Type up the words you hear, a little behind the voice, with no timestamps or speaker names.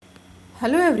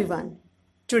Hello everyone.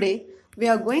 Today we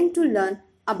are going to learn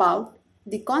about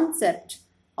the concept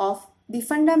of the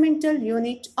fundamental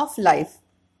unit of life.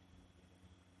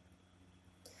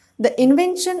 The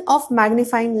invention of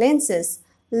magnifying lenses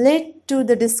led to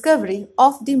the discovery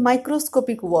of the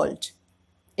microscopic world.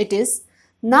 It is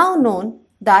now known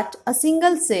that a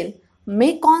single cell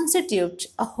may constitute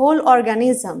a whole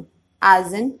organism,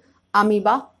 as in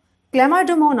amoeba,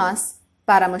 Chlamydomonas,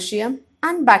 Paramecium,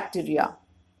 and bacteria.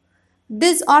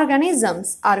 These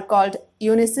organisms are called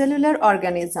unicellular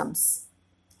organisms.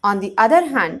 On the other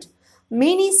hand,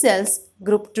 many cells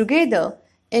group together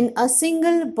in a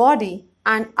single body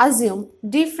and assume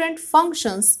different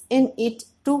functions in it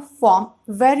to form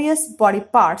various body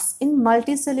parts in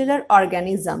multicellular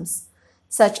organisms,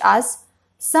 such as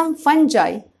some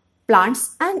fungi,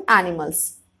 plants, and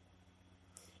animals.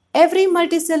 Every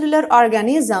multicellular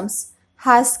organism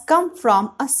has come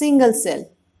from a single cell.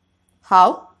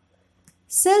 How?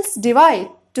 Cells divide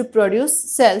to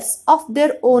produce cells of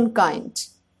their own kind.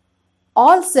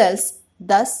 All cells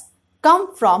thus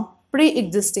come from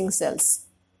pre-existing cells.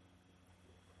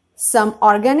 Some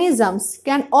organisms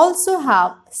can also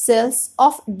have cells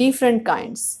of different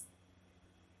kinds.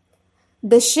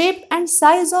 The shape and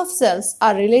size of cells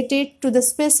are related to the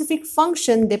specific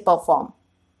function they perform.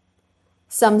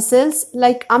 Some cells,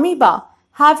 like amoeba,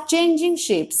 have changing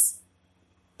shapes.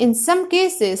 In some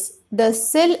cases, the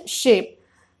cell shape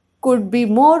could be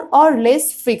more or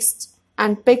less fixed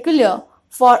and peculiar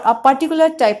for a particular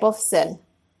type of cell.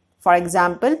 For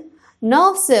example,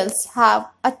 nerve cells have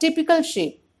a typical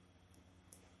shape.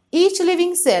 Each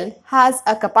living cell has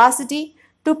a capacity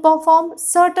to perform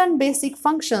certain basic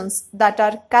functions that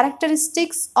are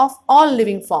characteristics of all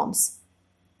living forms.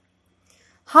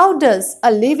 How does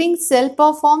a living cell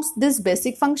perform these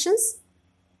basic functions?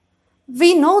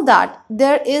 We know that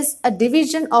there is a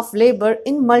division of labor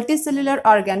in multicellular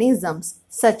organisms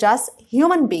such as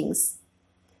human beings.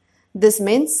 This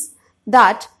means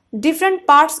that different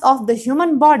parts of the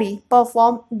human body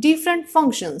perform different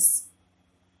functions.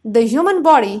 The human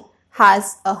body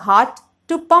has a heart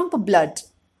to pump blood,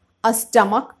 a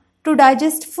stomach to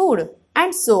digest food,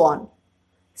 and so on.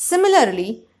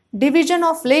 Similarly, division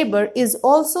of labor is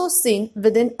also seen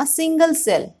within a single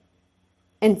cell.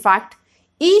 In fact,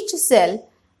 each cell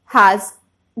has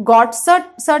got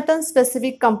certain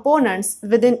specific components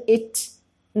within it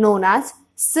known as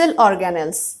cell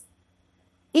organelles.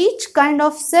 Each kind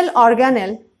of cell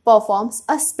organelle performs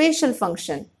a special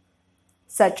function,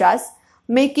 such as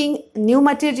making new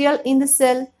material in the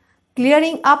cell,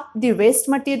 clearing up the waste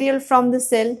material from the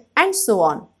cell, and so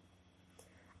on.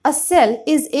 A cell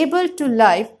is able to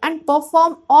live and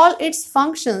perform all its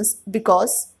functions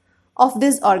because of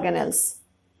these organelles.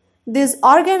 These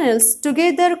organelles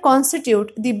together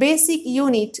constitute the basic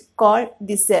unit called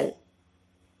the cell.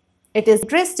 It is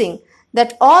interesting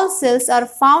that all cells are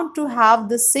found to have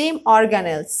the same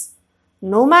organelles,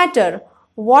 no matter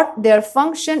what their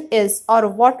function is or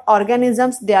what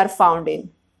organisms they are found in.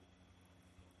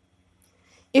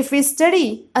 If we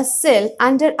study a cell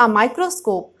under a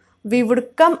microscope, we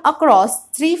would come across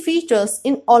three features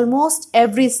in almost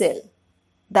every cell,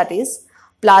 that is,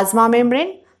 plasma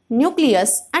membrane,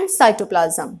 nucleus, and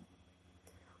cytoplasm.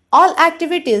 All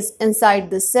activities inside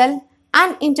the cell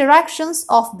and interactions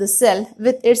of the cell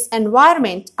with its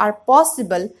environment are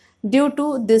possible due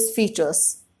to these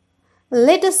features.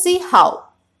 Let us see how.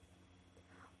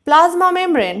 Plasma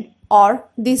membrane or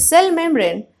the cell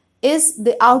membrane is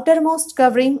the outermost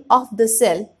covering of the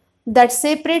cell that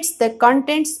separates the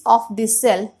contents of the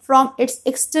cell from its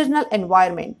external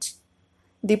environment.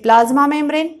 The plasma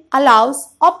membrane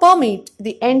allows or permits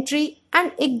the entry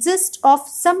and exit of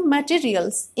some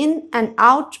materials in and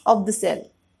out of the cell.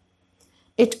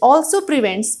 It also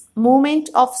prevents movement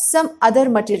of some other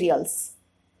materials.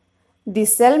 The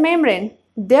cell membrane,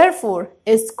 therefore,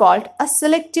 is called a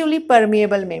selectively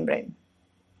permeable membrane.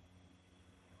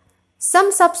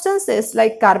 Some substances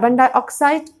like carbon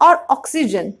dioxide or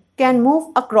oxygen can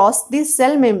move across the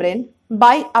cell membrane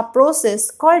by a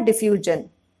process called diffusion.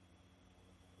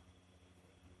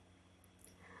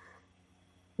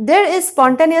 There is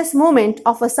spontaneous movement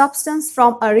of a substance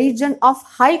from a region of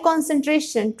high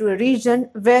concentration to a region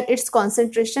where its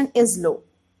concentration is low.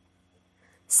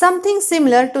 Something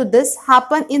similar to this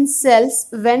happens in cells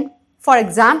when, for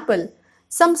example,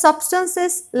 some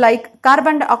substances like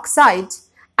carbon dioxide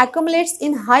accumulates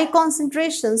in high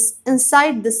concentrations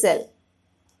inside the cell.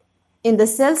 In the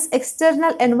cell's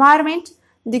external environment,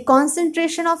 the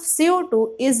concentration of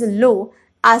CO2 is low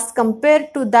as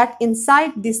compared to that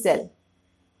inside the cell.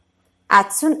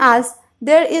 As soon as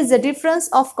there is a difference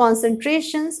of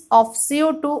concentrations of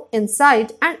CO2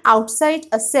 inside and outside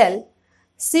a cell,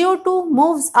 CO2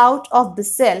 moves out of the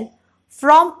cell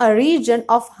from a region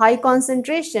of high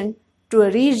concentration to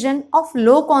a region of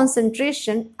low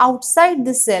concentration outside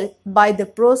the cell by the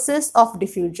process of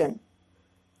diffusion.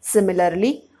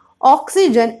 Similarly,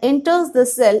 oxygen enters the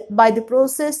cell by the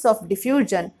process of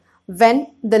diffusion when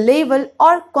the level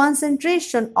or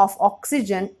concentration of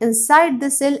oxygen inside the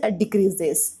cell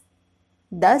decreases.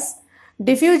 Thus,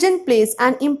 diffusion plays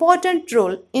an important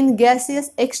role in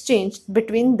gaseous exchange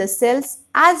between the cells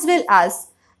as well as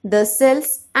the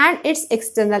cells and its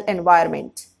external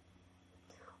environment.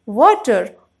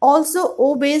 Water also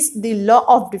obeys the law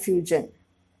of diffusion.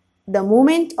 The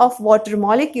movement of water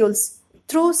molecules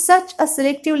through such a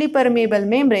selectively permeable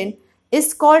membrane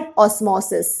is called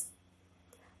osmosis.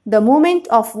 The movement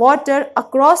of water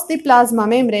across the plasma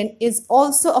membrane is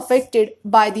also affected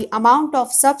by the amount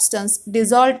of substance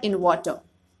dissolved in water.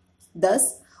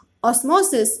 Thus,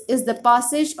 osmosis is the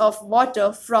passage of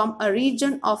water from a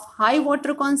region of high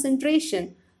water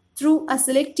concentration through a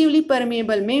selectively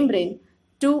permeable membrane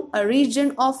to a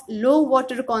region of low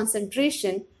water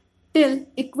concentration till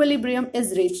equilibrium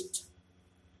is reached.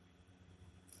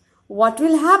 What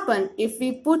will happen if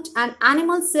we put an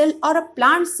animal cell or a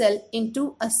plant cell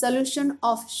into a solution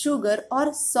of sugar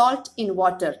or salt in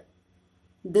water?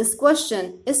 This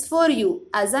question is for you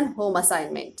as an home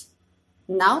assignment.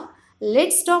 Now,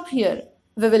 let's stop here.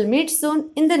 We will meet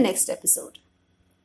soon in the next episode.